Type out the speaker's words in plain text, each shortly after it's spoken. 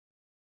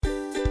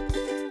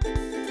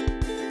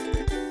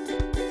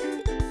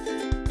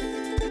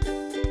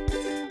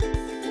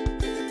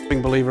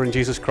living believer in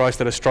Jesus Christ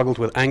that has struggled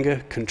with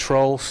anger,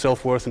 control,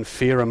 self-worth, and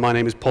fear, and my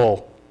name is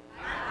Paul.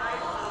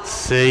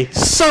 See,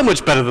 so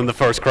much better than the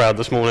first crowd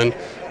this morning.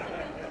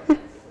 All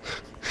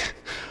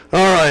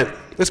right,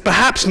 it's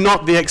perhaps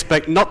not the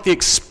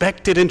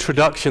expected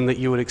introduction that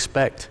you would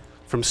expect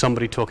from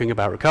somebody talking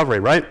about recovery,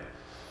 right?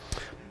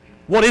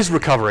 What is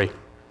recovery?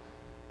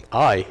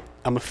 I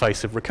am a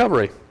face of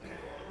recovery.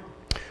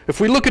 If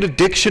we look at a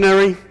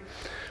dictionary,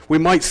 we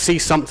might see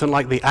something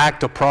like the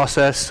act or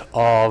process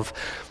of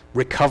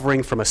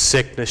recovering from a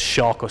sickness,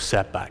 shock, or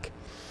setback.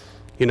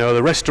 You know,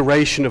 the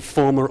restoration of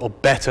former or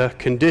better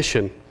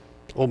condition,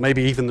 or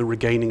maybe even the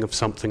regaining of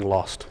something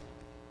lost.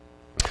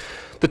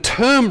 The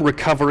term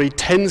recovery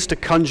tends to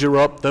conjure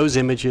up those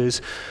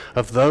images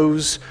of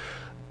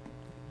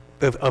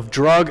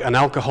drug and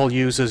alcohol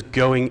users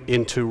going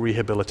into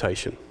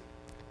rehabilitation.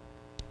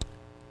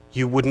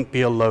 You wouldn't be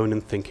alone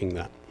in thinking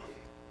that.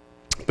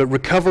 But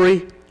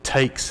recovery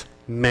takes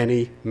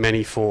many,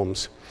 many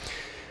forms.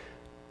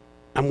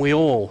 And we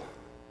all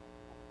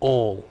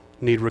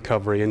need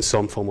recovery in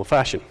some form or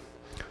fashion.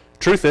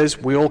 Truth is,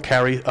 we all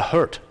carry a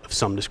hurt of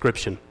some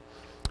description.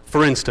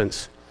 For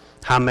instance,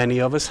 how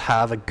many of us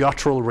have a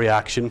guttural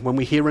reaction when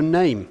we hear a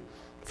name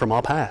from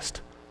our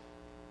past?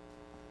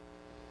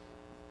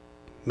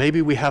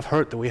 Maybe we have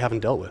hurt that we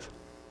haven't dealt with.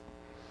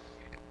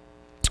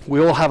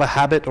 We all have a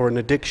habit or an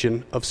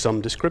addiction of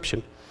some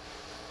description.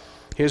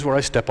 Here's where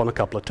I step on a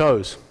couple of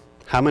toes.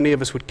 How many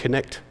of us would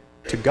connect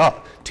to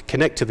God, to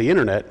connect to the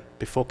internet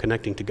before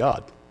connecting to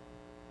God?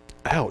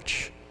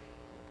 Ouch.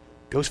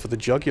 Goes for the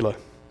jugular.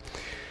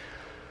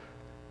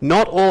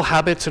 Not all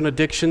habits and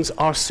addictions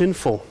are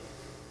sinful,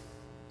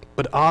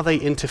 but are they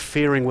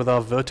interfering with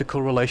our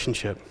vertical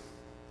relationship?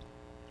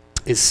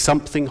 Is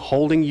something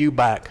holding you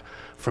back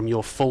from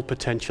your full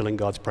potential in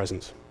God's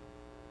presence?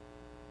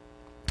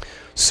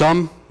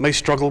 Some may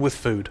struggle with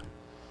food.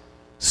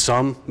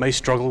 Some may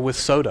struggle with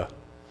soda.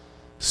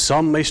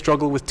 Some may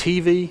struggle with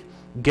TV,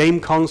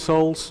 game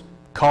consoles,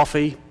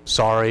 coffee,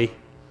 sorry.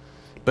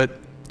 But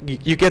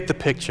you get the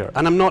picture.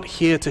 And I'm not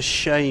here to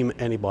shame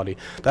anybody.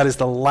 That is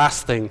the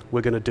last thing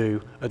we're going to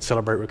do at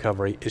Celebrate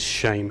Recovery, is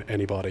shame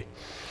anybody.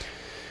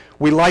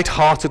 We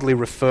lightheartedly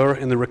refer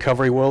in the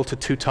recovery world to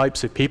two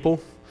types of people: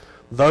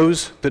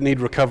 those that need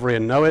recovery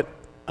and know it,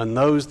 and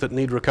those that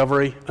need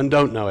recovery and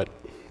don't know it.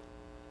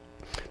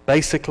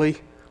 Basically,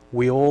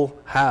 we all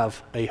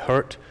have a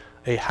hurt,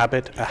 a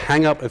habit, a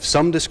hang-up of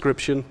some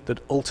description that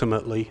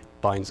ultimately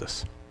binds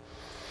us.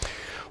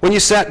 When you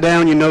sat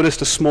down, you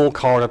noticed a small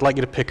card. I'd like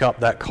you to pick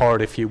up that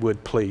card if you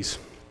would, please.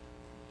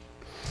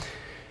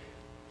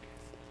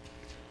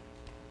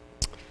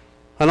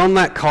 And on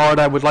that card,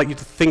 I would like you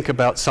to think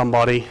about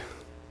somebody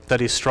that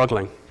is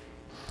struggling.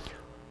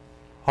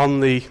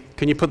 Can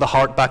you put the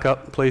heart back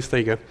up, please? There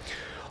you go.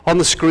 On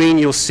the screen,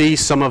 you'll see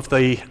some of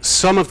the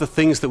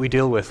things that we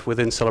deal with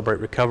within Celebrate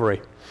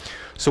Recovery.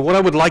 So what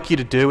I would like you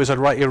to do is I'd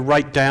like you to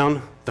write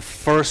down the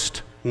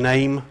first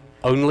name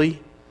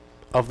only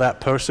of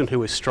that person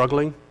who is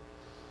struggling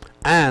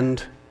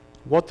and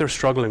what they're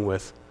struggling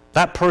with.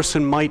 That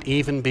person might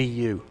even be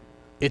you.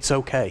 It's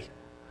okay.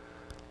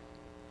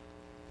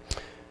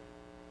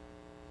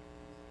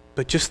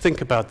 But just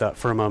think about that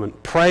for a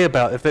moment. Pray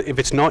about it. If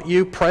it's not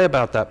you, pray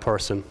about that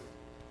person.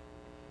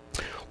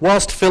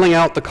 Whilst filling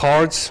out the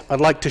cards, I'd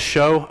like to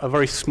show a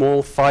very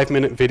small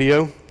 5-minute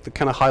video that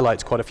kind of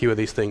highlights quite a few of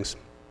these things.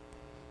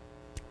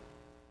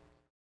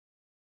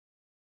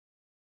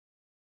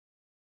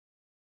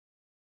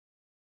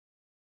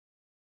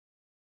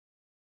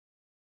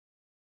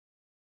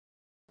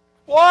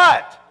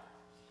 What?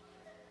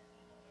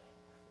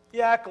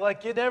 You act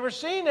like you'd never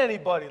seen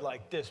anybody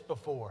like this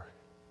before.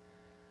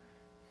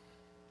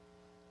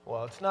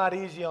 Well, it's not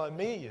easy on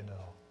me, you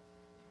know,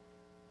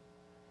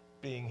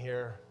 being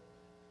here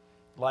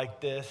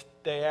like this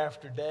day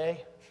after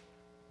day,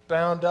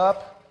 bound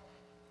up.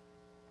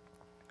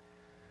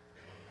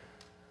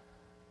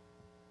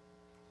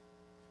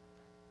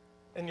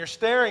 And you're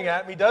staring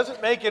at me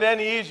doesn't make it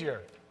any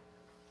easier.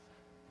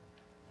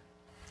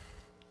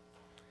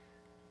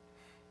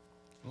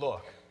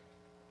 Look,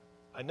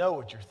 I know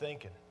what you're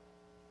thinking.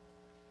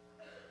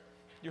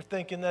 You're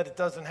thinking that it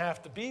doesn't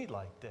have to be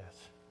like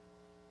this,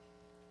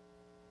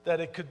 that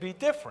it could be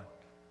different.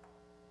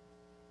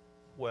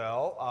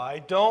 Well, I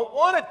don't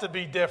want it to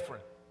be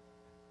different.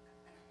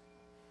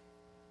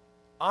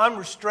 I'm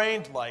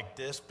restrained like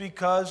this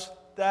because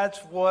that's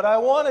what I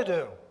want to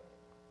do.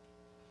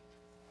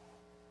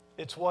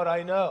 It's what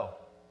I know.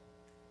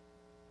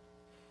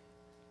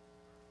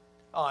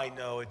 I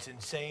know it's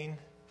insane.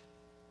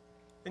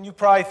 And you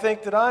probably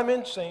think that I'm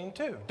insane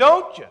too,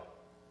 don't you?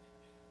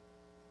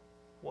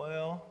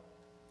 Well,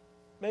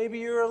 maybe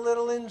you're a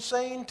little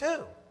insane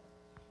too.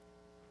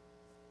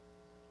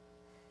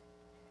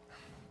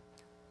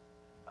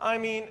 I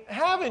mean,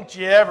 haven't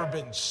you ever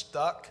been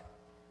stuck?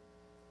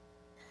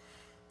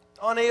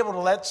 Unable to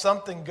let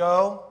something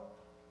go?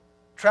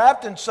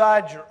 Trapped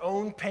inside your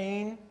own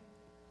pain?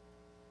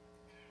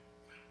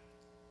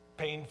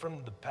 Pain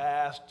from the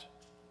past?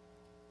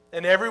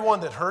 And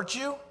everyone that hurt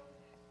you?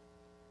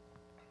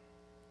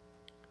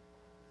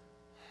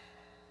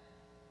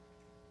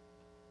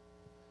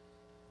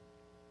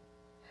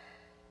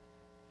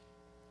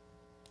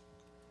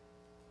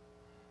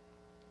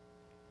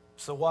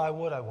 So why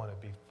would I want to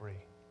be free?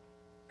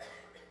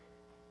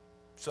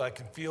 So I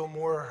can feel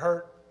more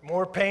hurt,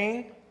 more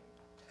pain?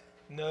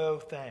 No,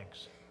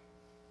 thanks.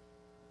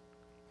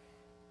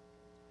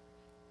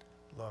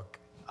 Look,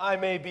 I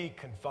may be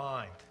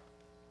confined.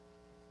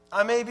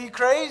 I may be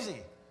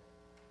crazy,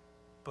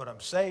 but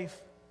I'm safe.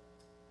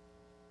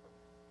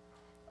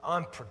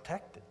 I'm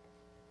protected.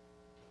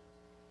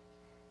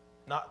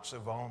 Not so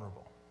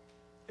vulnerable.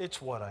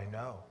 It's what I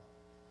know.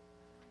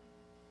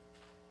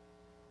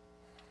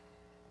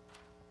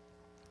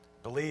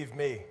 Believe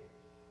me,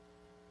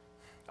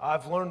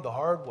 I've learned the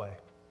hard way.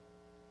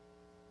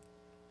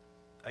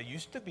 I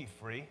used to be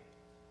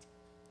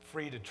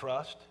free to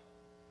trust.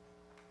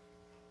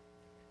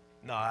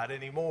 Not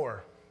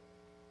anymore.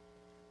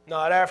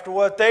 Not after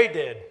what they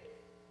did.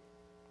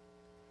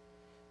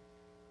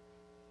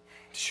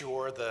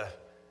 Sure, the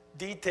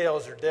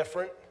details are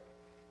different.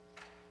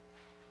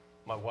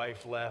 My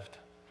wife left.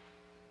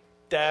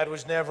 Dad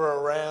was never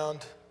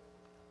around.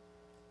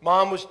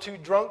 Mom was too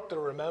drunk to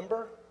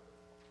remember.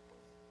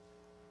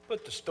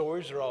 But the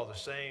stories are all the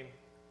same.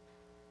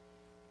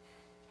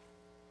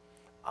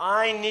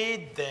 I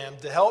need them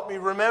to help me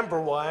remember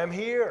why I'm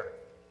here.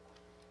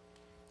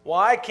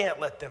 Why I can't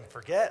let them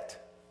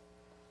forget.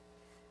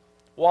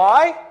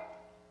 Why?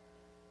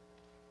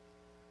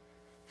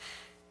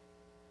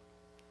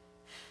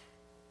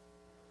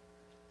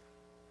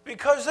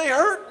 Because they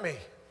hurt me.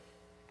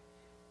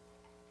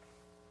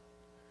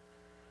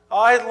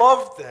 I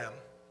loved them,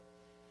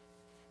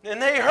 and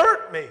they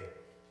hurt me.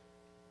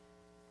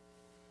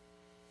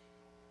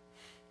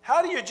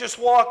 How do you just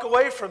walk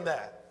away from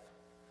that?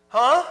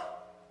 Huh?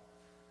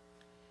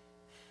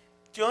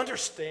 Do you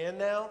understand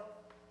now?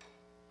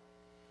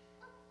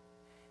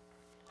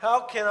 How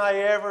can I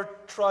ever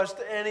trust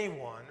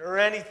anyone or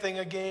anything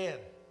again?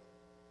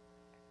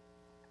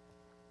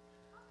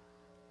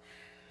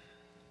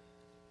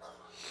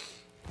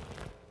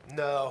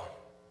 No,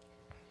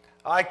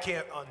 I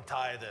can't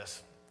untie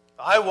this.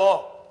 I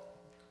won't.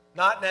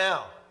 Not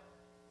now.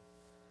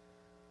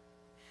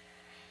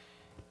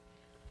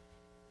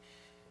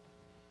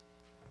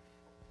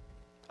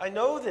 I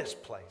know this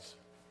place.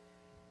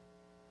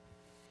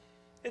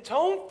 It's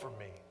home for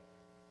me.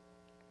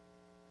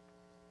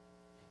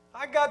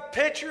 I got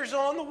pictures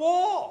on the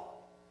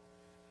wall.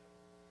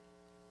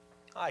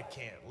 I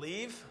can't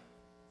leave.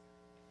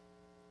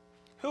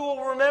 Who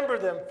will remember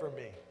them for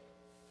me?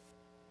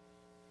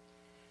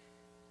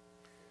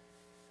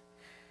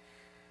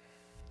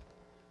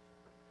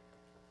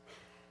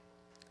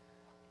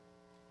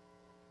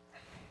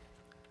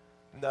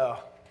 No.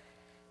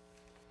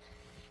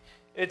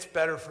 It's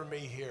better for me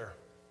here.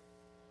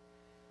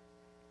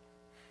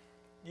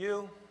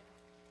 You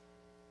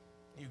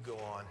go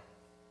on.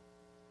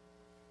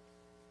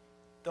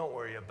 Don't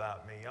worry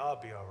about me.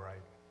 I'll be all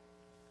right.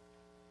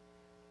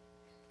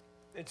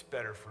 It's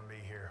better for me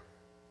here.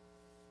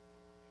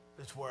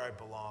 It's where I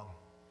belong.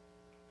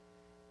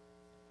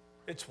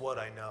 It's what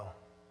I know.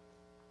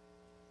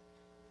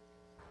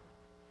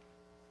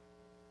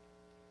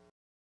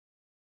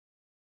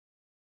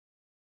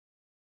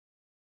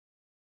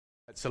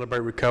 At Celebrate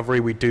Recovery,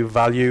 we do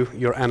value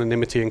your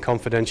anonymity and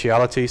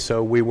confidentiality,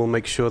 so we will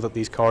make sure that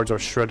these cards are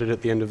shredded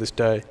at the end of this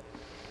day.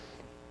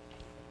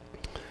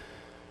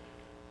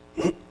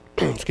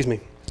 Excuse me.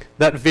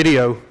 That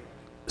video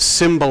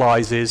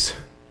symbolizes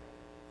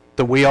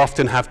that we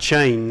often have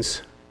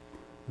chains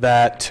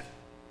that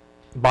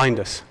bind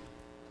us.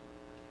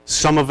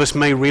 Some of us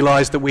may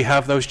realize that we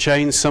have those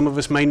chains, some of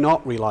us may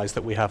not realize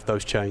that we have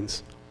those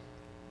chains.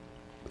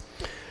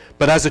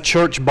 But as a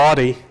church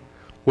body,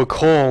 we're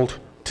called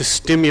to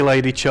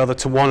stimulate each other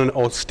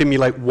to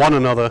stimulate one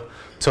another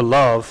to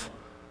love.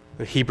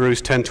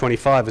 Hebrews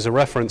 10:25 is a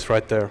reference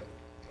right there.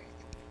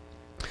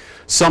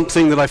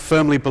 Something that I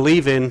firmly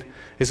believe in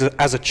is that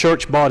as a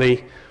church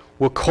body,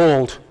 we're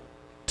called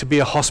to be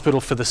a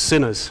hospital for the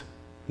sinners,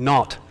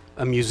 not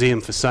a museum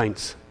for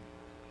saints.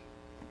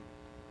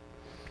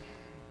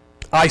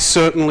 I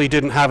certainly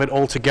didn't have it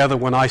all together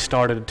when I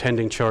started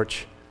attending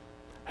church.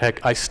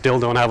 Heck, I still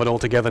don't have it all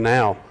together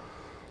now.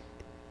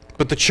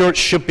 But the church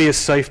should be a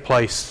safe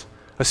place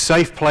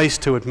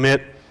to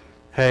admit,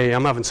 hey,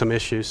 I'm having some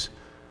issues.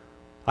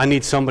 I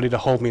need somebody to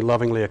hold me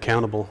lovingly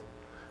accountable.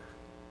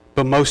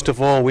 But most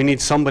of all, we need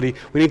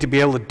to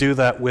be able to do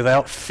that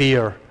without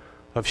fear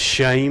of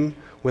shame,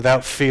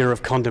 without fear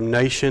of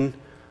condemnation,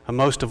 and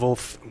most of all,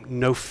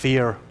 no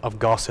fear of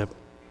gossip.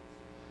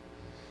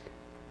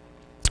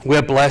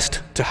 We're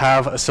blessed to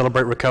have a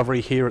Celebrate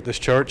Recovery here at this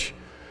church.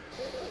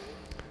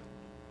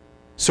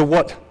 So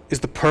what is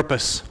the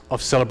purpose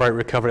of Celebrate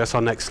Recovery? That's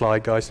our next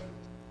slide, guys.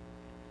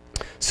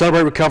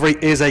 Celebrate Recovery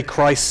is a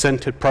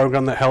Christ-centered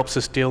program that helps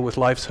us deal with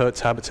life's hurts,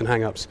 habits, and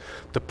hang-ups.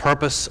 The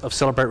purpose of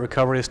Celebrate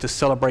Recovery is to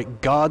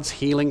celebrate God's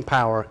healing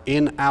power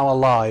in our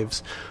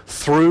lives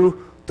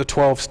through the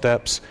 12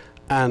 steps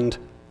and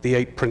the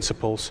 8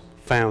 principles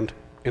found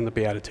in the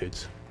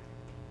Beatitudes.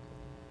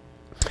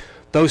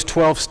 Those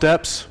 12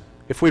 steps,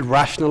 if we'd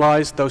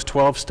rationalize those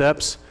 12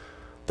 steps,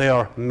 they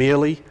are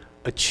merely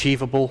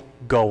achievable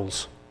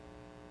goals.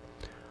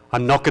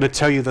 I'm not going to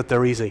tell you that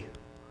they're easy.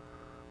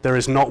 There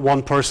is not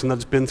one person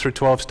that's been through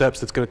 12 steps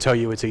that's going to tell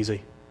you it's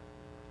easy.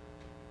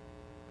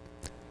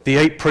 The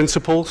 8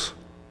 principles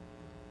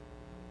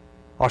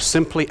are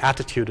simply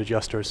attitude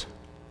adjusters.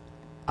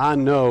 I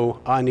know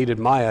I needed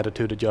my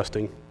attitude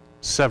adjusting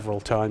several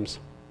times.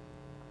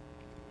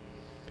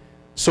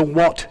 So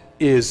what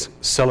is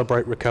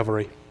Celebrate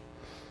Recovery?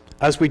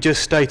 As we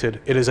just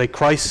stated, it is a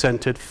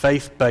Christ-centered,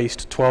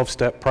 faith-based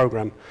 12-step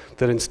program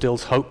that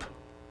instills hope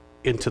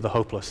into the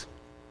hopeless.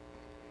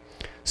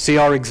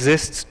 CR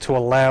exists to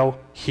allow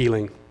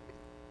healing.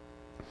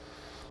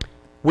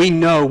 We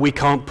know we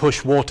can't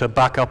push water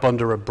back up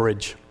under a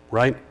bridge,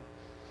 right?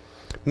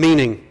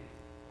 Meaning,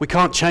 we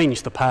can't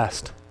change the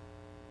past,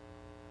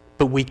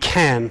 but we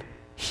can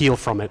heal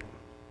from it.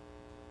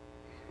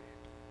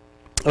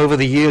 Over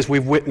the years,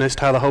 we've witnessed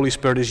how the Holy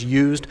Spirit has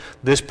used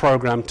this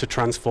program to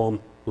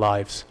transform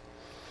lives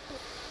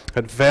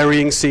at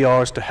varying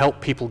CRs to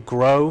help people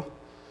grow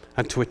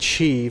and to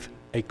achieve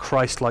a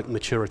Christ-like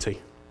maturity.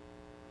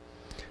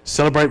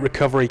 Celebrate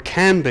Recovery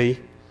can be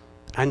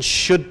and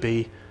should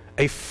be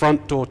a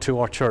front door to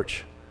our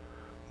church,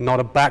 not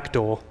a back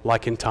door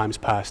like in times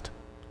past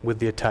with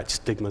the attached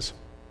stigmas.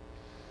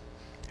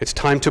 It's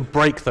time to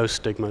break those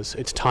stigmas.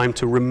 It's time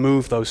to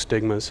remove those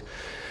stigmas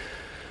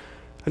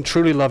and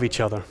truly love each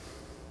other.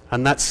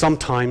 And that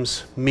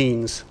sometimes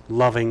means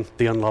loving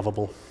the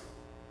unlovable,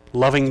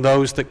 loving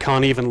those that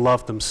can't even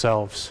love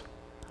themselves.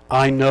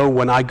 I know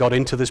when I got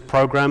into this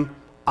program,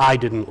 I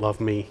didn't love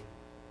me.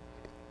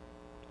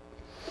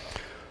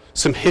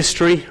 Some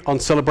history on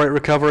Celebrate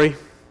Recovery.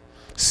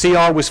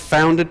 CR was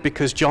founded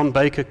because John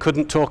Baker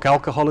couldn't talk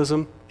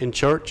alcoholism in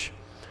church,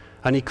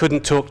 and he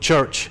couldn't talk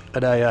church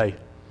at AA.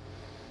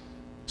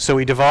 So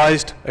he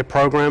devised a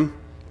program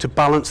to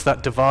balance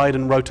that divide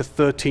and wrote a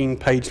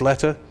 13-page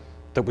letter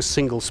that was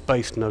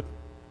single-spaced, no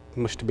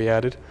much to be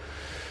added.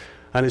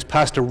 And his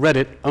pastor read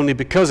it only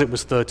because it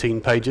was 13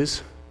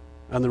 pages,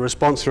 and the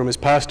response from his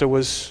pastor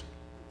was,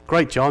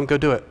 "Great, John, go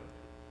do it."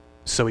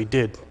 So he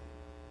did.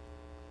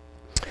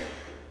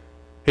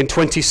 In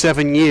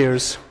 27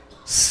 years,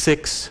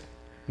 6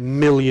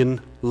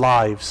 million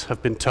lives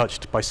have been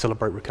touched by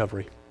Celebrate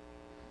Recovery.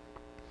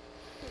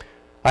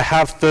 I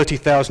have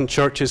 30,000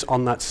 churches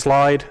on that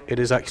slide. It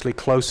is actually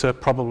closer,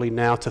 probably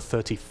now, to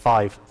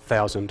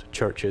 35,000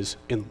 churches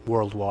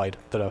worldwide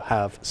that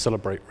have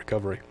Celebrate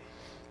Recovery.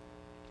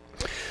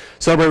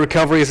 Celebrate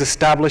Recovery is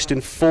established in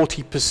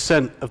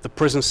 40% of the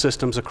prison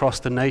systems across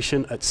the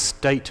nation at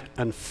state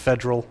and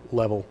federal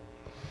level.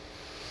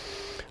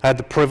 I had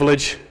the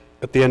privilege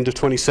at the end of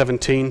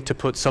 2017 to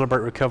put Celebrate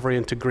Recovery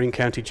into Greene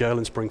County Jail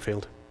in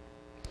Springfield.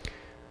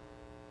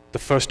 The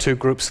first 2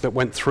 groups that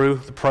went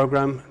through the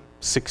program,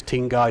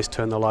 16 guys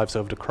turned their lives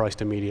over to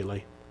Christ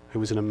immediately. It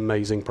was an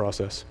amazing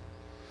process.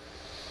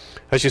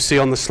 As you see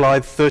on the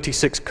slide,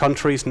 36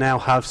 countries now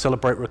have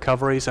Celebrate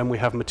Recoveries, and we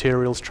have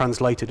materials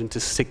translated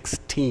into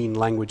 16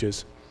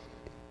 languages.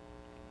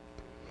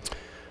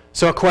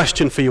 So a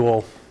question for you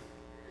all.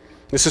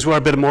 This is where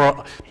a bit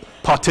more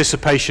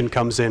participation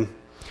comes in.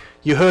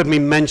 You heard me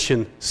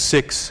mention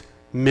 6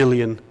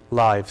 million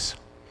lives.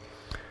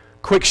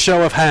 Quick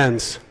show of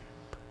hands.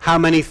 How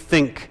many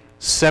think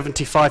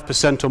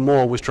 75% or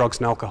more was drugs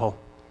and alcohol?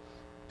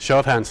 Show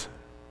of hands.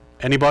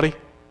 Anybody?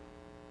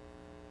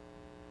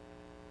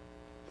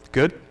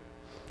 Good.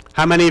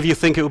 How many of you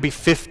think it would be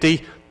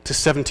 50 to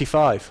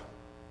 75?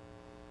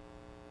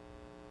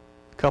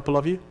 A couple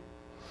of you.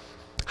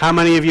 How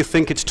many of you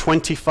think it's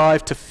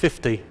 25 to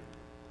 50?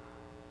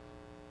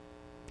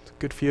 A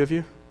good few of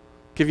you.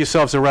 Give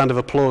yourselves a round of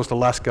applause, the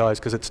last guys,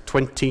 because it's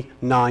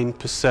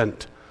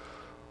 29%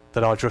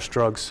 that are just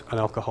drugs and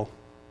alcohol.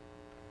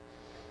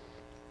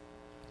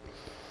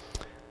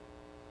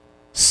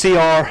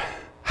 CR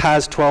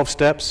has 12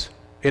 steps.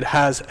 It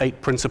has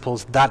 8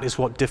 principles. That is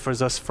what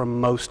differs us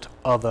from most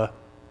other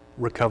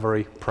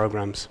recovery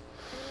programs.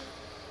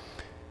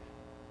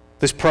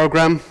 This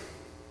program,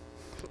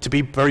 to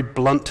be very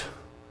blunt,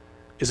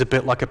 is a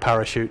bit like a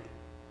parachute.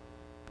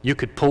 You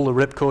could pull the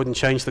ripcord and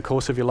change the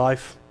course of your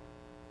life,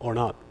 or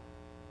not.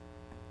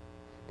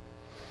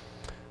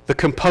 The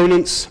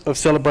components of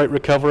Celebrate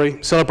Recovery.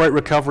 Celebrate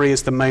Recovery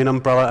is the main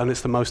umbrella, and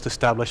it's the most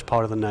established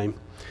part of the name.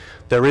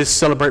 There is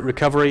Celebrate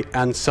Recovery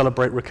and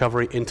Celebrate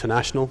Recovery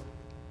International.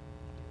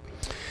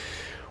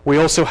 We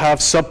also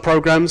have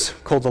sub-programs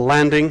called the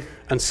Landing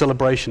and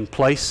Celebration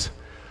Place.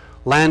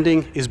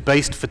 Landing is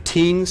based for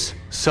teens.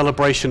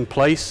 Celebration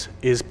Place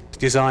is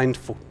designed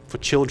for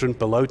children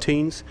below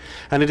teens.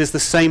 And it is the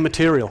same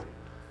material.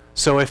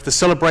 So if the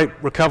Celebrate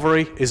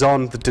Recovery is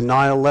on the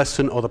denial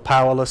lesson or the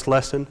powerless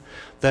lesson,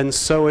 then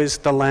so is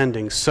the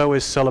Landing, so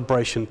is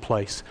Celebration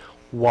Place.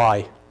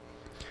 Why?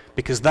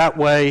 Because that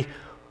way,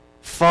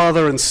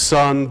 father and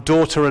son,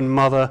 daughter and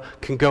mother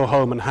can go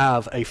home and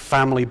have a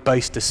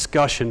family-based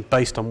discussion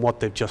based on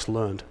what they've just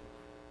learned.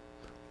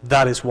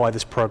 That is why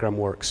this program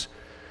works.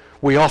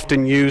 We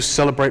often use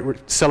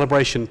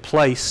Celebration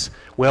Place,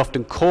 we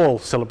often call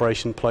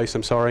Celebration Place,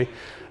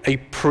 a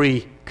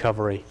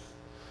pre-recovery.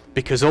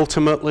 Because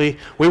ultimately,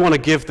 we want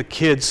to give the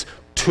kids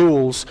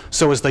tools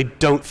so as they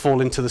don't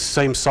fall into the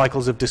same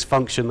cycles of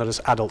dysfunction that as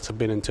adults have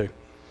been into.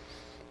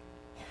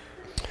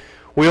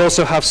 We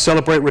also have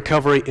Celebrate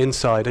Recovery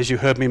inside, as you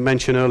heard me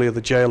mention earlier,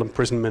 the jail and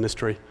prison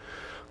ministry.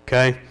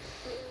 Okay?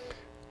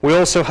 We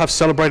also have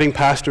Celebrating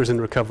Pastors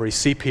in Recovery,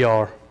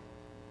 CPR,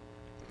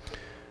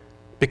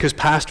 because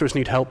pastors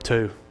need help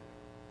too.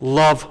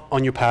 Love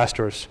on your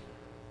pastors.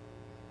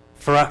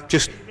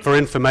 Just for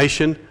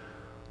information,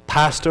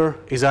 pastor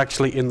is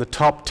actually in the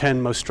top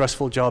 10 most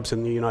stressful jobs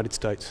in the United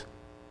States.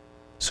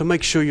 So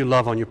make sure you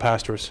love on your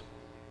pastors.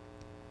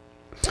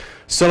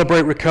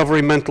 Celebrate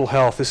Recovery Mental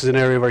Health. This is an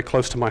area very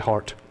close to my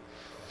heart.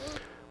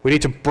 We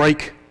need to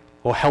break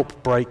or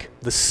help break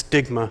the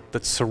stigma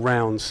that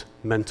surrounds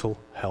mental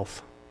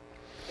health,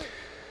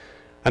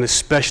 and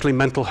especially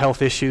mental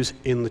health issues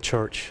in the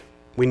church.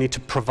 We need to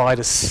provide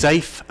a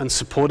safe and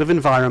supportive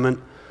environment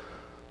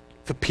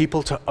for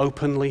people to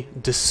openly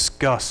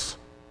discuss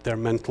their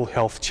mental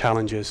health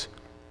challenges.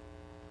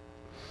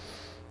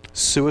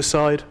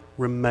 Suicide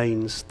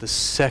remains the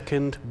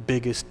second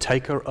biggest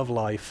taker of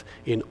life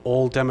in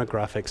all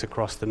demographics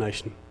across the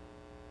nation.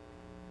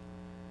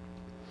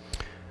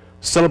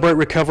 Celebrate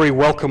Recovery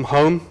Welcome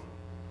Home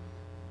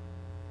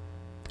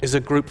is a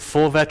group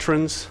for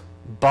veterans,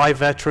 by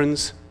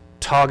veterans,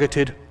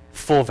 targeted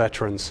for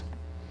veterans.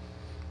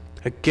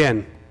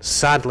 Again,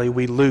 sadly,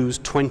 we lose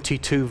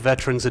 22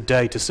 veterans a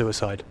day to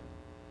suicide.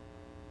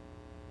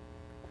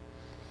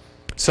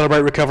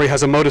 Celebrate Recovery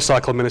has a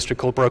motorcycle ministry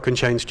called Broken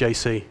Chains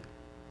JC.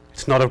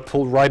 It's not a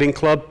full riding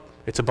club,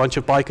 it's a bunch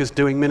of bikers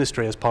doing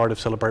ministry as part of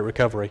Celebrate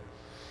Recovery.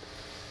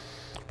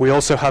 We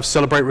also have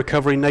Celebrate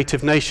Recovery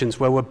Native Nations,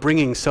 where we're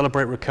bringing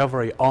Celebrate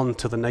Recovery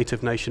onto the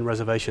Native Nation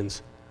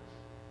reservations.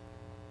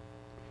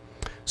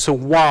 So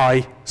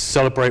why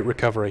Celebrate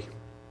Recovery?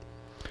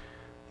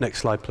 Next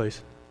slide,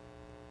 please.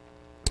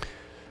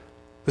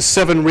 The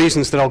 7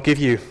 reasons that I'll give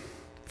you.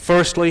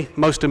 Firstly,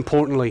 most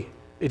importantly,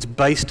 it's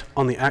based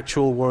on the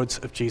actual words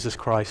of Jesus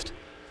Christ.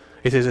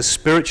 It is a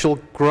spiritual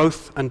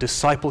growth and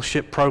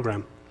discipleship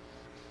program.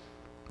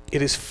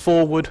 It is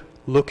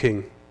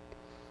forward-looking.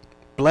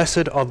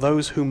 Blessed are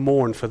those who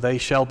mourn, for they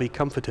shall be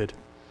comforted.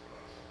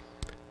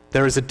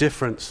 There is a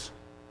difference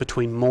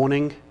between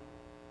mourning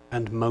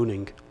and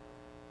moaning.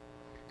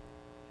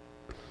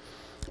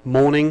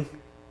 Mourning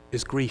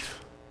is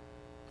grief.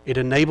 It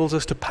enables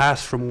us to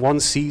pass from one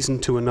season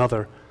to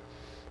another.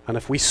 And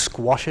if we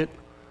squash it,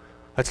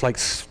 it's like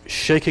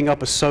shaking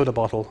up a soda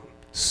bottle.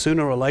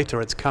 Sooner or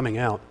later it's coming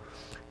out,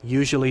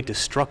 usually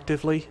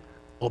destructively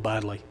or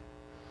badly.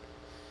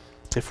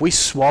 If we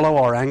swallow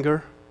our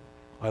anger,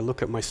 I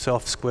look at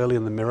myself squarely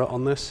in the mirror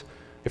on this,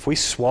 if we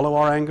swallow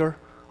our anger,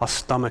 our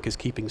stomach is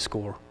keeping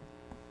score.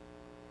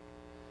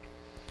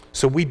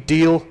 So we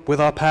deal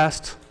with our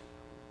past,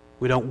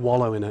 we don't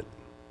wallow in it.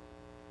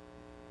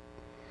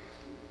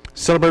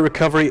 Celebrate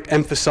Recovery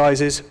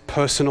emphasizes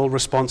personal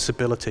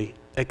responsibility,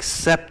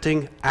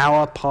 accepting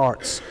our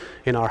parts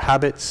in our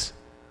habits,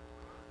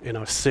 in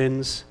our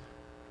sins,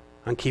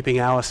 and keeping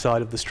our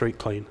side of the street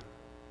clean.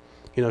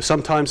 You know,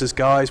 sometimes as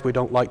guys, we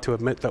don't like to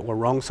admit that we're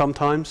wrong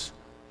sometimes.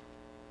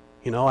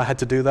 You know, I had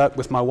to do that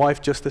with my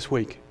wife just this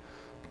week.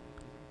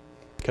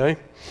 Okay?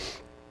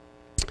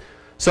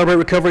 Celebrate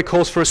Recovery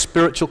calls for a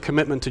spiritual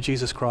commitment to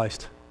Jesus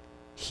Christ.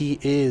 He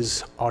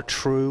is our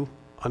true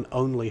and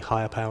only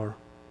higher power.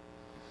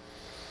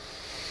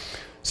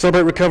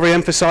 Celebrate Recovery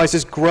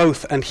emphasizes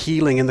growth and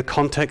healing in the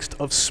context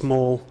of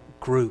small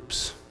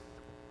groups.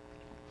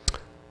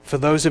 For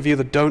those of you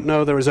that don't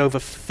know, there is over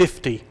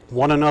 50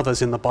 one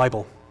another's in the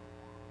Bible.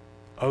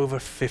 Over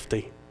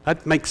 50.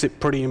 That makes it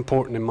pretty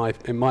important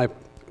in my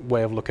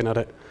way of looking at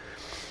it.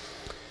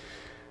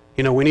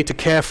 You know, we need to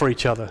care for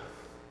each other,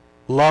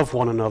 love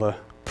one another,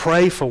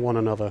 pray for one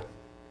another.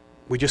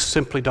 We just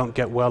simply don't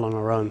get well on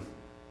our own.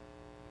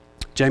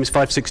 James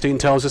 5:16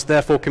 tells us,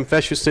 therefore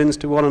confess your sins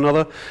to one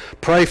another,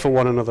 pray for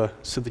one another,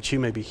 so that you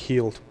may be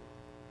healed.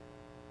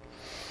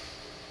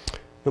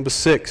 Number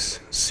 6,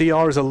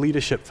 CR is a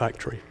leadership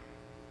factory.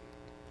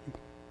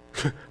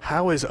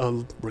 How is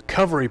a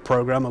recovery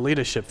program a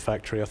leadership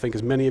factory? I think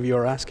as many of you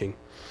are asking.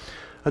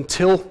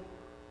 Until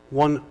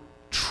one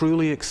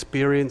truly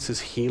experiences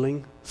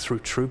healing through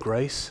true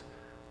grace,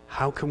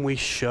 how can we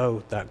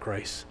show that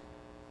grace?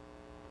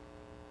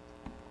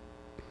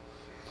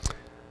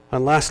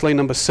 And lastly,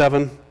 number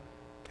 7,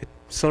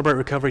 Celebrate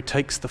Recovery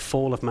takes the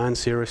fall of man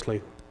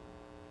seriously.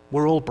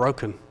 We're all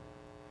broken.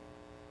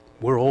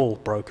 We're all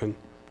broken.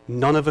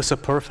 None of us are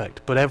perfect,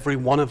 but every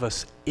one of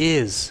us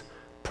is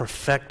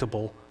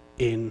perfectible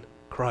in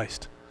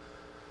Christ.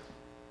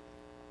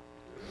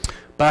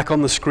 Back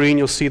on the screen,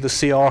 you'll see the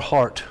CR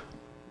heart.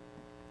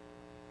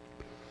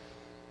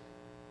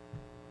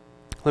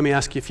 Let me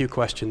ask you a few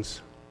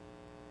questions.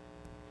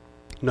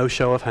 No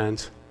show of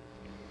hands.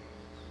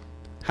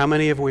 How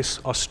many of us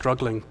are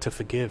struggling to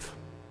forgive?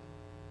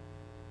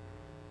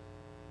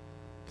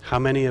 How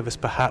many of us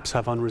perhaps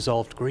have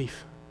unresolved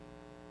grief?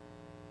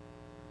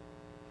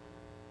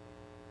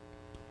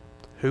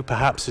 Who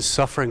perhaps is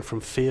suffering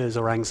from fears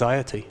or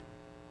anxiety?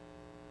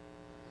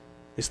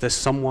 Is there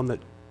someone that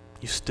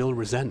you still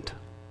resent?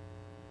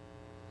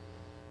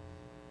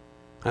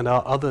 And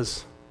are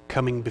others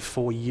coming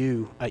before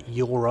you at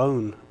your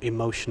own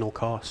emotional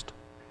cost?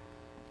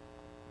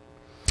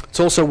 It's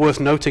also worth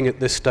noting at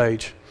this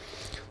stage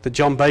that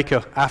John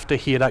Baker, after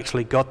he had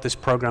actually got this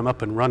program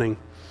up and running,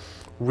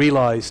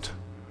 realized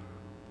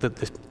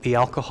that the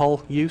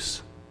alcohol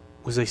use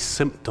was a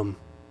symptom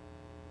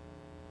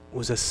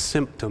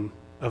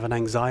of an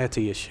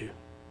anxiety issue.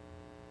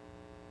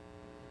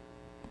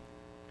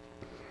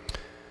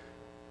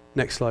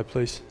 Next slide,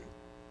 please.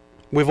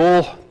 We've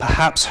all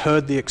perhaps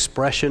heard the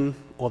expression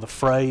or the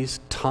phrase,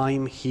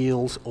 "Time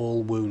heals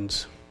all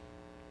wounds."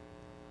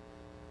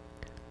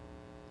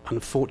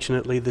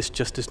 Unfortunately, this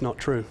just is not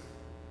true.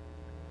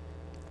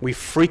 We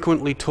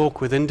frequently talk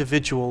with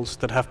individuals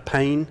that have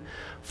pain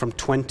from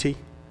 20,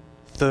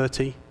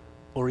 30,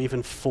 or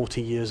even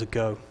 40 years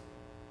ago.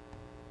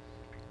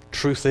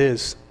 Truth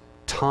is,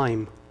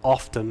 time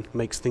often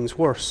makes things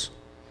worse.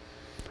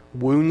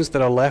 Wounds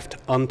that are left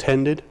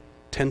untended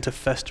tend to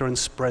fester and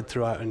spread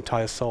throughout our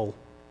entire soul.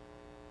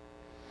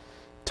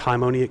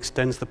 Time only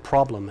extends the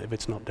problem if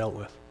it's not dealt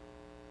with.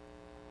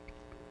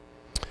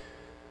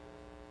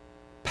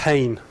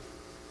 Pain.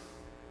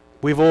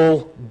 We've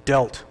all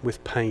dealt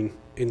with pain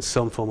in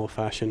some form or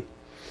fashion.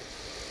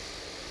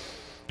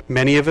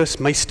 Many of us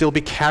may still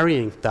be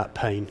carrying that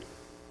pain,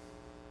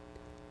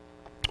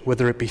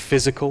 whether it be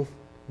physical,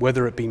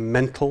 whether it be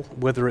mental,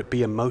 whether it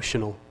be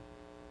emotional,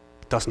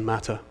 doesn't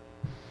matter.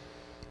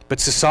 But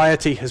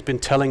society has been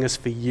telling us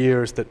for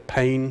years that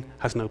pain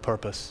has no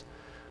purpose.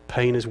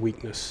 Pain is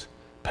weakness.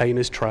 Pain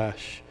is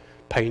trash.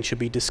 Pain should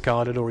be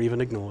discarded or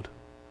even ignored.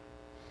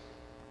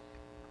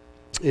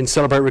 In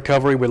Celebrate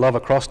Recovery, we love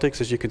acrostics,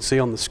 as you can see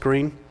on the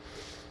screen.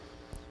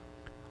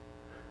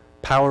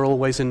 Power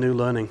always in new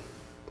learning.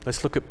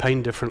 Let's look at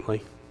pain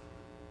differently.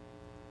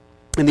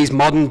 In these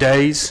modern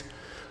days,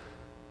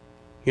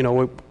 you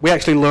know, we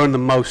actually learn the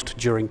most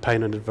during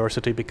pain and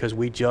adversity because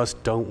we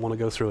just don't want to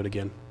go through it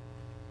again.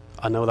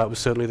 I know that was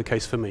certainly the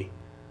case for me.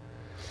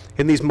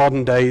 In these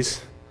modern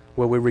days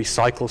where we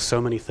recycle so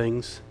many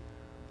things,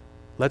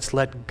 let's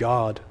let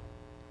God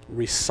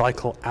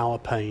recycle our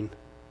pain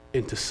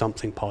into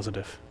something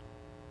positive.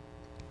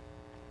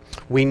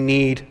 We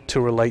need to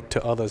relate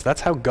to others.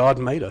 That's how God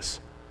made us.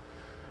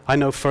 I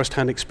know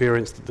firsthand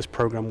experience that this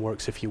program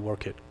works if you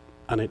work it,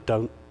 and it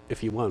don't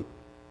if you won't.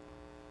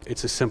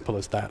 It's as simple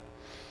as that.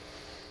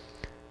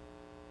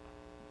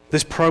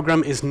 This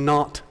program is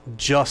not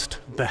just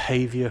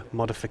behavior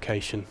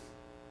modification.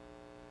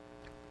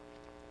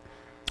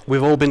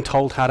 We've all been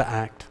told how to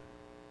act,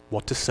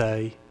 what to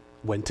say,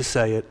 when to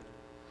say it.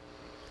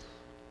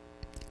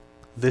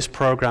 This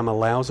program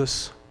allows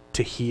us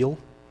to heal.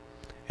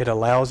 It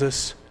allows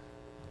us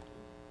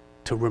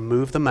to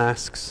remove the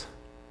masks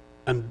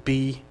and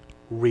be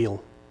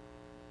real.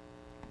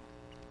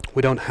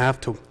 We don't have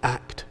to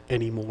act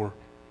anymore.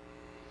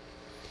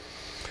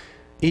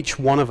 Each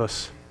one of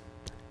us,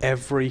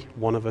 every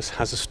one of us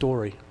has a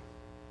story,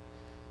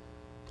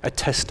 a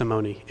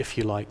testimony, if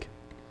you like.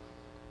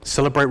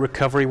 Celebrate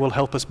Recovery will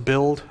help us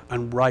build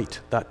and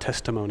write that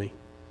testimony.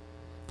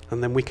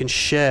 And then we can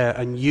share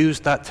and use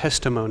that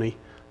testimony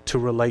to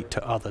relate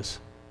to others.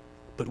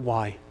 But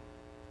why?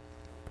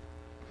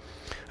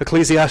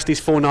 Ecclesiastes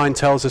 4:9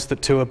 tells us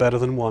that two are better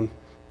than one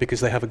because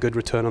they have a good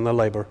return on their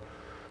labor.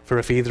 For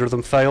if either of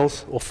them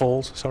falls,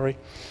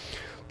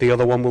 the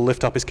other one will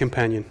lift up his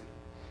companion.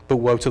 But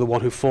woe to the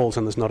one who falls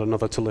and there's not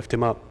another to lift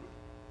him up.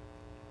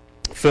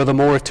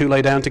 Furthermore, if two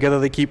lay down together,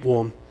 they keep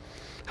warm.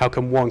 How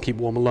can one keep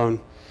warm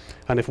alone?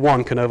 And if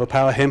one can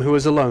overpower him who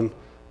is alone,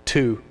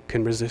 two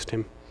can resist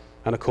him.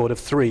 And a cord of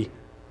three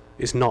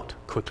is not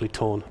quickly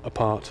torn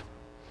apart.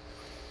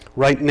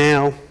 Right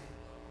now,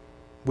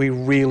 we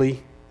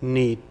really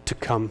need to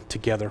come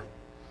together.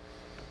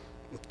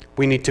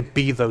 We need to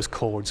be those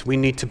cords. We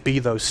need to be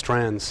those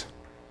strands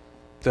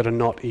that are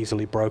not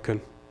easily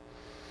broken.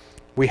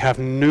 We have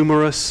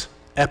numerous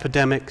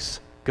epidemics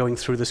going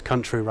through this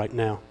country right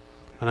now,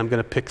 and I'm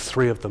going to pick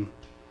three of them.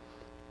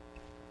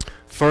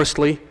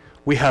 Firstly,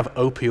 we have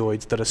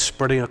opioids that are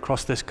spreading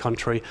across this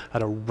country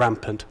at a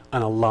rampant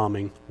and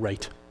alarming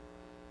rate.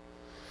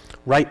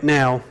 Right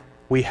now,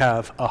 we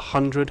have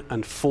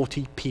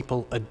 140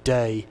 people a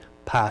day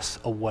pass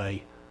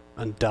away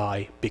and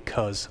die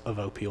because of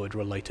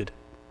opioid-related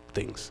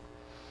things.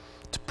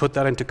 To put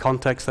that into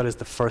context, that is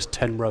the first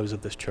 10 rows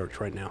of this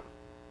church right now.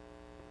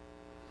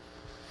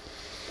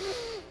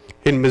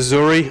 In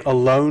Missouri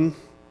alone,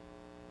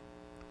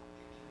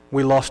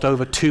 we lost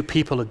over 2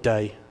 people a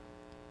day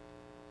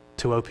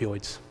to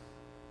opioids.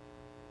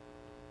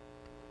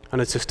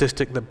 And a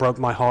statistic that broke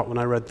my heart when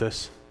I read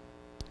this.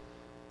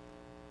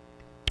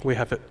 We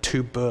have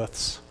 2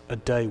 births a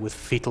day with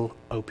fetal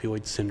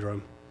opioid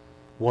syndrome.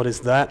 What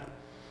is that?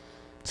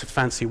 It's a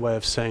fancy way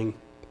of saying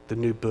the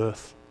new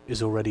birth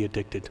is already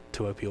addicted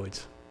to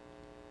opioids.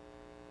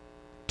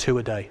 2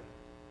 a day.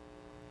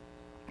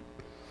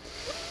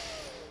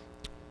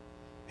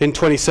 In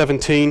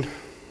 2017,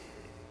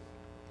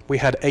 we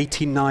had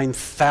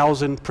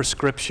 89,000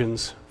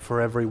 prescriptions for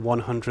every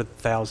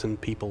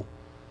 100,000 people.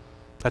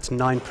 That's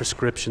 9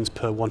 prescriptions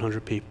per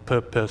 100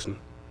 per person.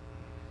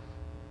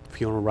 if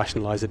you want to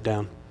rationalize it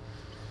down.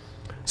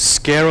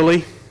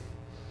 Scarily,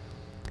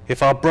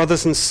 if our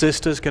brothers and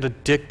sisters get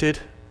addicted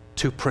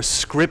to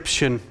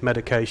prescription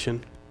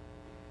medication,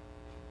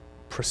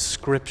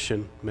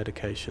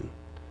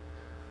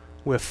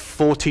 we're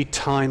 40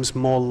 times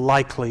more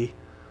likely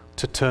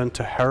to turn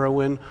to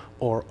heroin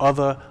or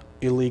other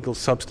illegal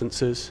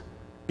substances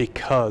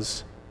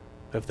because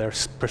of their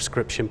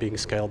prescription being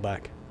scaled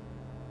back.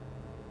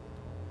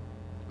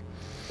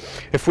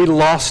 If we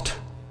lost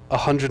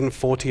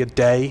 140 a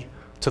day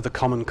to the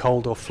common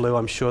cold or flu,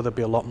 I'm sure there'd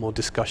be a lot more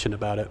discussion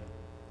about it.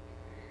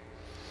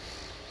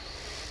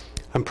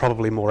 And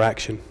probably more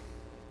action.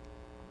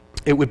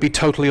 It would be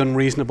totally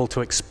unreasonable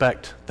to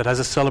expect that as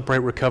a Celebrate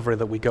Recovery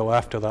that we go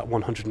after that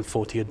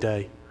 140 a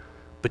day.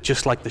 But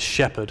just like the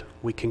shepherd,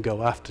 we can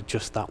go after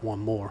just that one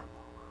more.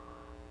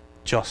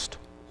 Just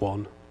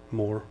one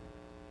more.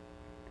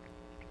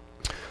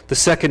 The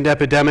second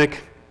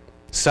epidemic,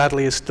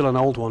 sadly, is still an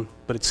old one,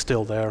 but it's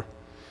still there.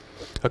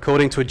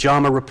 According to a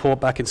JAMA report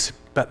back at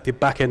the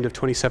back end of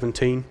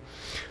 2017,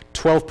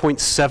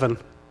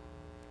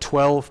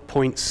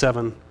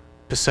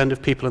 12.7%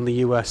 of people in the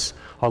US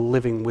are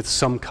living with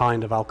some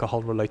kind of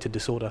alcohol-related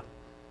disorder.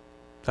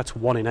 That's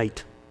 1 in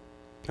 8.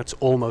 That's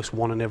almost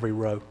 1 in every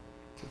row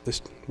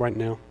this right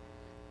now.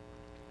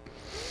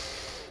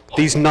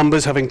 These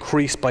numbers have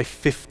increased by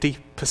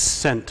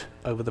 50%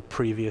 over the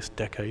previous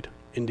decade,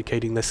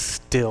 indicating there's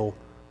still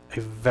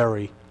a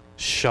very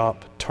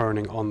sharp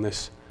turning on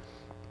this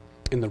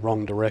in the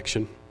wrong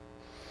direction.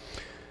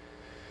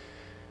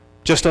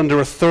 Just under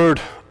a third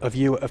of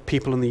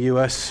people in the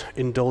US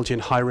indulge in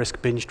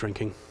high-risk binge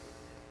drinking.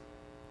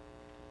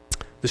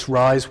 This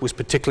rise was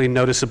particularly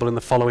noticeable in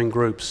the following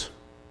groups: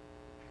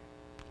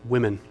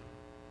 women,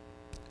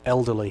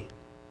 elderly,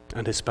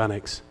 and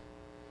Hispanics.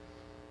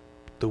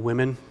 The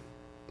women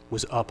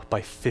was up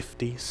by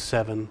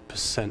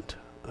 57%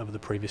 over the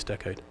previous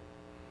decade.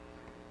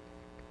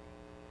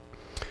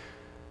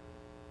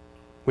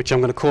 Which I'm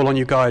going to call on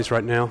you guys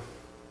right now.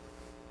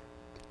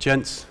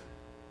 Gents,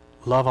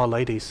 love our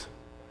ladies.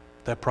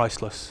 They're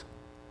priceless.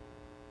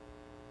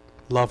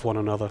 Love one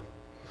another.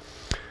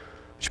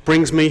 Which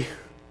brings me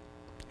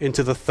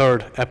into the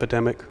third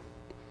epidemic,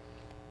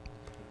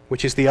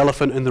 which is the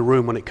elephant in the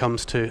room when it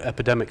comes to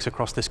epidemics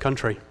across this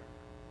country.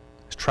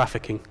 It's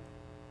trafficking,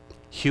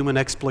 human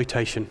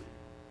exploitation.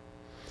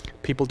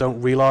 People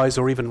don't realize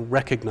or even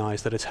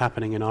recognize that it's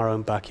happening in our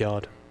own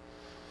backyard.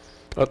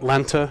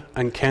 Atlanta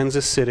and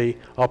Kansas City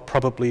are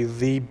probably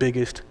the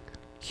biggest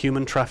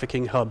human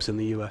trafficking hubs in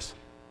the US.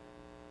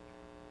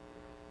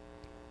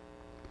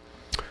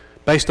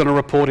 Based on a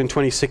report in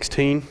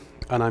 2016,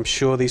 and I'm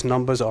sure these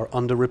numbers are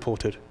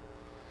underreported,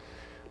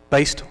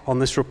 based on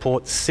this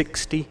report,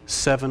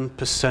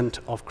 67%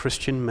 of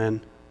Christian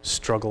men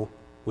struggle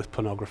with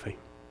pornography.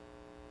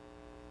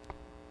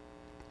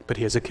 But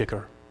here's a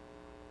kicker.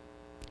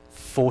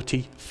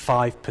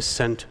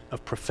 45%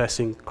 of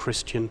professing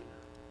Christian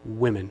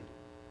women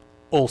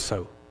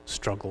also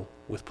struggle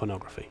with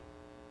pornography.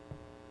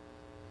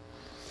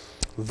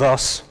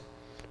 Thus,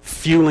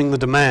 fueling the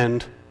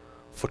demand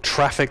for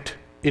trafficked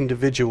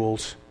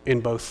individuals in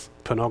both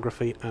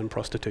pornography and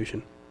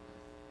prostitution.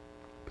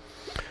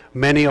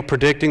 Many are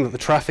predicting that the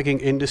trafficking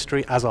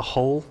industry as a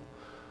whole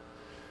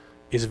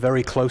is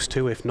very close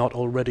to, if not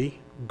already,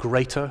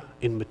 greater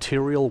in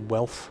material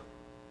wealth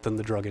than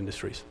the drug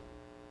industries.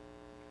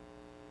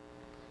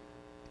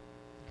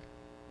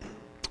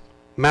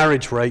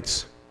 Marriage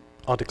rates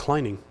are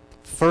declining.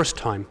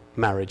 First-time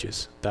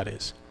marriages, that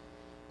is.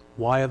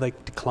 Why are they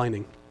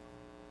declining?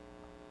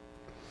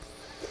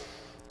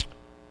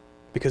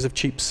 Because of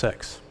cheap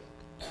sex.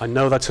 I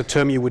know that's a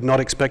term you would not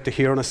expect to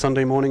hear on a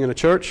Sunday morning in a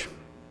church,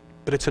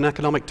 but it's an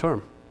economic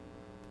term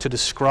to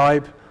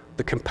describe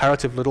the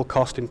comparative little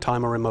cost in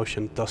time or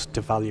emotion, thus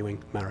devaluing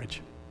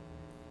marriage.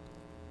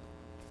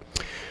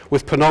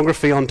 With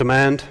pornography on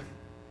demand,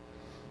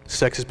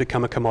 sex has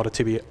become a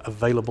commodity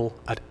available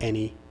at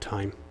any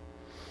time.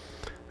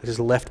 It has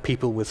left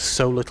people with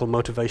so little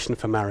motivation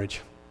for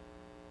marriage.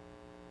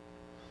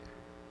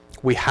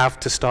 We have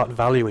to start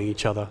valuing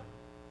each other,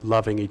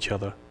 loving each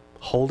other,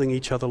 holding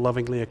each other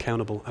lovingly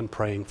accountable, and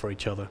praying for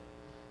each other.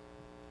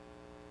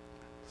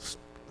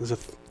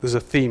 There's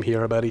a theme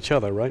here about each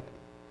other, right?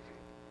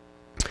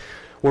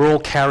 We're all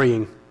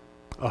carrying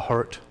a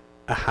hurt,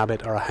 a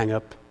habit, or a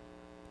hang-up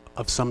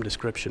of some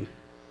description.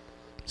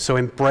 So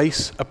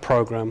embrace a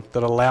program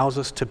that allows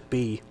us to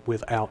be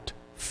without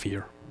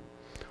fear,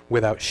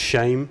 without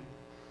shame,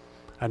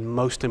 and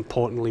most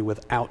importantly,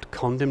 without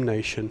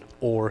condemnation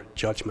or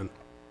judgment.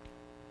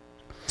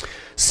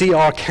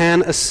 CR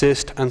can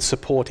assist and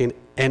support in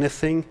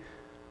anything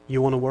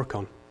you want to work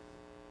on.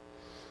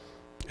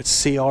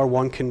 It's CR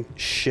one can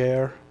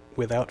share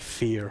without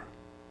fear,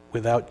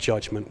 without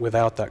judgment,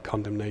 without that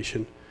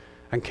condemnation,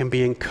 and can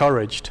be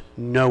encouraged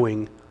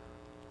knowing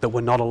that we're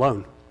not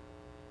alone.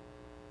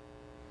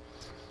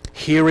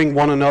 Hearing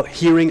one another,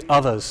 hearing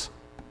others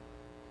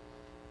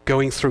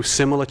going through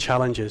similar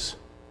challenges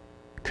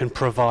can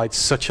provide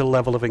such a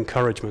level of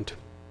encouragement.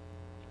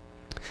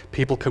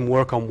 People can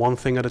work on one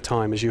thing at a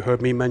time. As you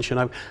heard me mention,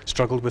 I've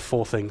struggled with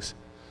 4 things,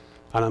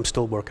 and I'm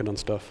still working on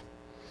stuff.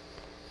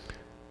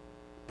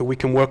 But we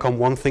can work on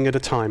one thing at a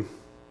time,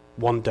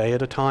 one day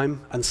at a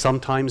time, and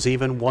sometimes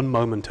even one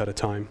moment at a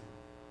time.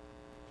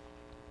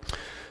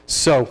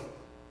 So,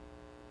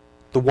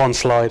 the one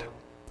slide.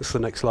 This is the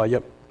next slide,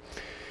 yep.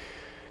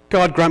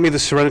 God, grant me the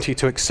serenity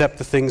to accept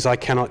the things I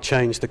cannot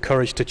change, the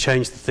courage to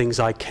change the things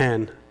I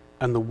can,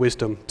 and the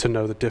wisdom to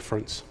know the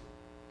difference.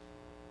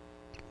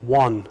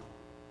 One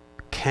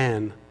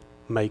can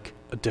make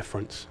a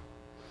difference.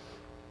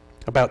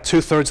 About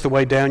 2/3 the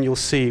way down, you'll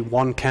see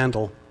one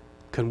candle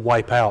can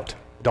wipe out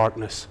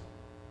darkness.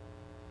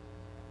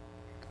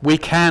 We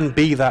can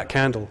be that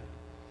candle.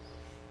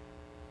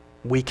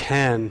 We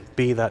can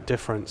be that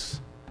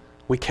difference.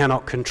 We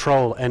cannot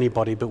control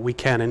anybody, but we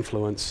can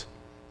influence.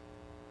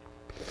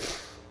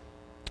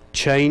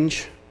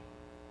 Change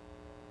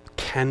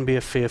can be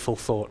a fearful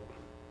thought,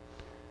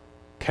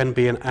 can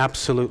be an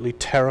absolutely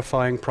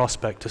terrifying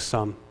prospect to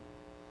some.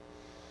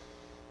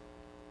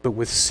 But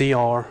with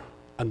CR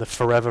and the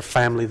forever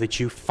family that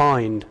you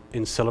find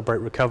in Celebrate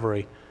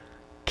Recovery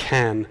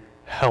can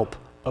help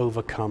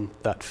overcome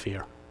that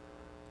fear.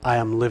 I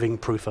am living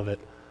proof of it.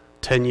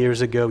 10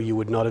 years ago, you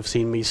would not have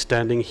seen me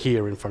standing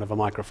here in front of a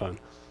microphone.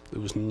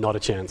 There was not a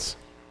chance.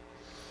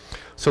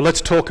 So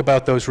let's talk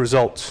about those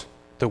results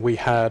that we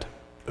had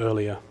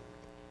earlier.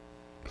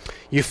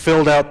 You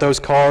filled out those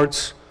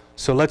cards,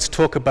 so let's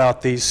talk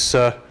about these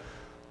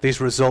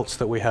results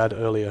that we had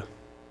earlier.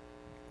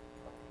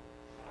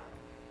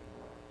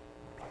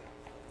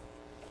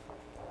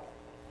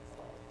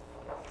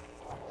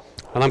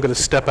 And I'm going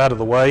to step out of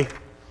the way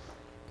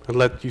and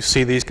let you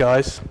see these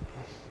guys.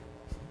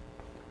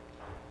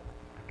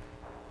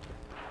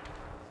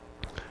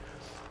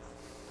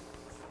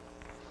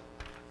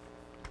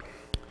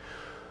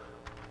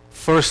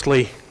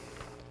 Firstly,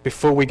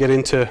 before we get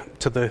into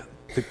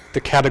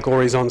the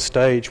categories on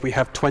stage, we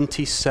have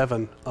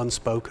 27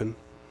 unspoken.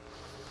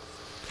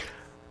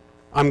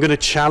 I'm going to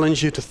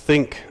challenge you to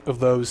think of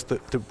those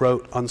that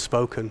wrote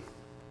unspoken.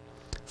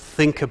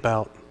 Think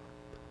about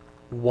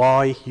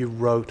why you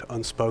wrote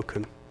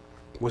unspoken.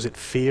 Was it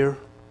fear?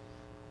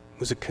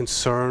 Was it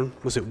concern?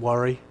 Was it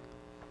worry?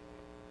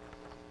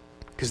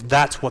 Because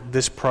that's what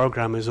this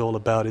program is all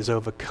about, is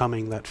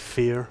overcoming that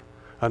fear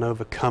and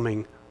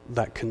overcoming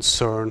that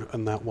concern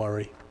and that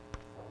worry.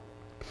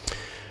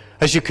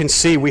 As you can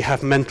see, we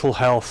have mental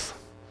health,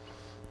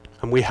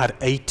 and we had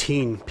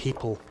 18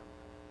 people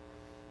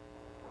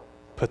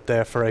put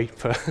there for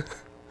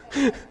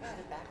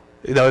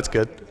no, it's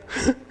good.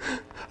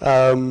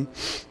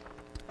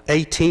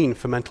 18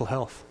 for mental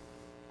health.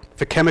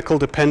 For chemical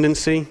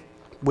dependency,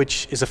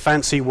 which is a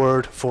fancy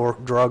word for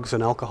drugs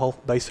and alcohol,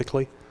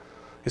 basically,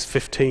 is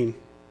 15.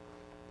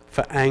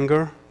 For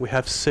anger, we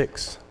have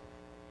 6.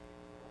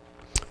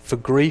 For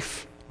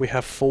grief, we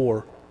have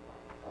 4.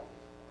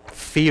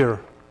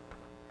 Fear,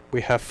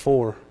 we have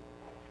 4.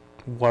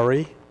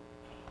 Worry,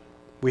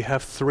 we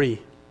have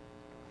 3.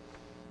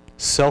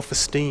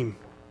 Self-esteem,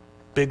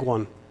 big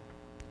one,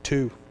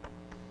 2.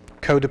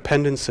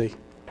 Codependency,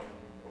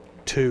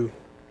 2.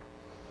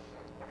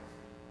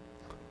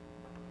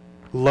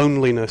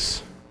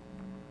 Loneliness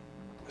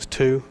is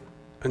 2.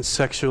 And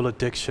sexual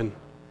addiction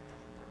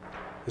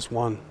is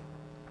 1.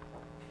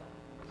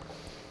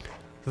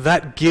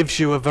 That gives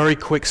you a very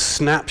quick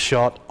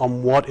snapshot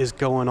on what is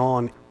going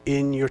on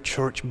in your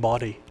church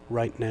body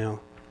right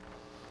now.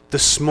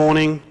 This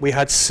morning we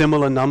had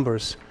similar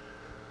numbers.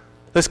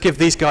 Let's give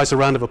these guys a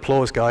round of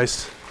applause,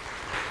 guys.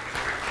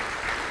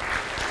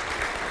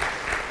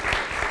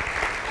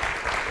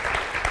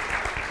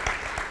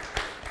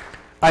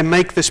 I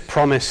make this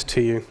promise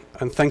to you,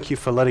 and thank you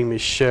for letting me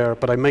share,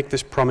 but I make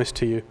this promise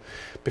to you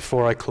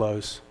before I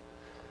close.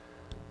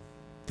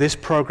 This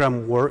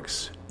program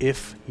works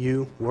if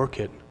you work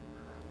it.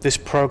 This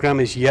program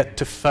is yet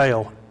to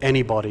fail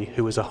anybody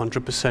who is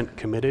 100%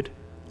 committed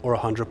or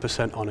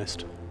 100%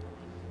 honest.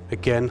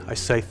 Again, I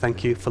say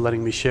thank you for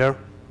letting me share.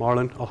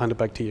 Marlon, I'll hand it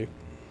back to you.